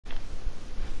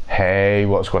Hey,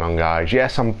 what's going on guys?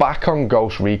 Yes, I'm back on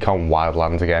Ghost Recon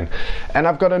Wildlands again, and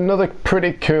I've got another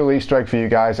pretty cool Easter egg for you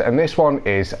guys, and this one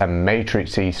is a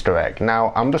Matrix Easter egg.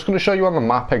 Now, I'm just going to show you on the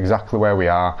map exactly where we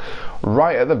are,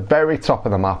 right at the very top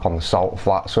of the map on the salt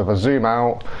flat. So if I zoom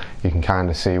out, you can kind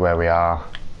of see where we are,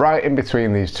 right in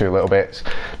between these two little bits.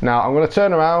 Now, I'm going to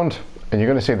turn around, and you're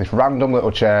going to see this random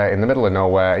little chair in the middle of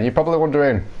nowhere, and you're probably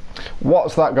wondering,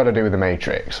 what's that got to do with the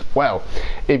Matrix? Well,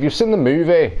 if you've seen the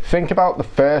movie, think about the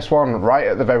first one right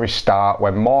at the very start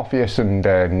when Morpheus and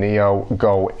Neo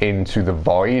go into the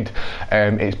void.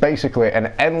 It's basically an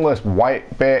endless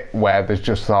white bit where there's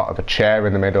just sort of a chair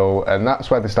in the middle, and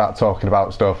that's where they start talking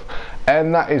about stuff,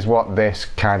 and that is what this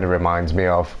kind of reminds me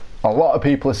of. A lot of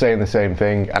people are saying the same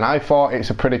thing, and I thought it's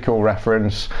a pretty cool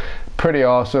reference, pretty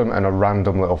awesome, and a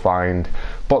random little find.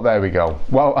 But there we go.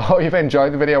 Well, I hope you've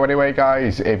enjoyed the video anyway,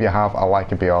 guys. If you have, a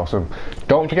like would be awesome.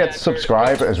 Don't forget to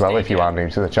subscribe as well if you are new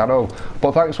to the channel.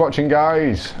 But thanks for watching,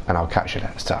 guys, and I'll catch you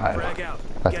next time.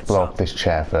 Let's blow up this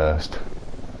chair first.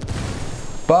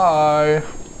 Bye.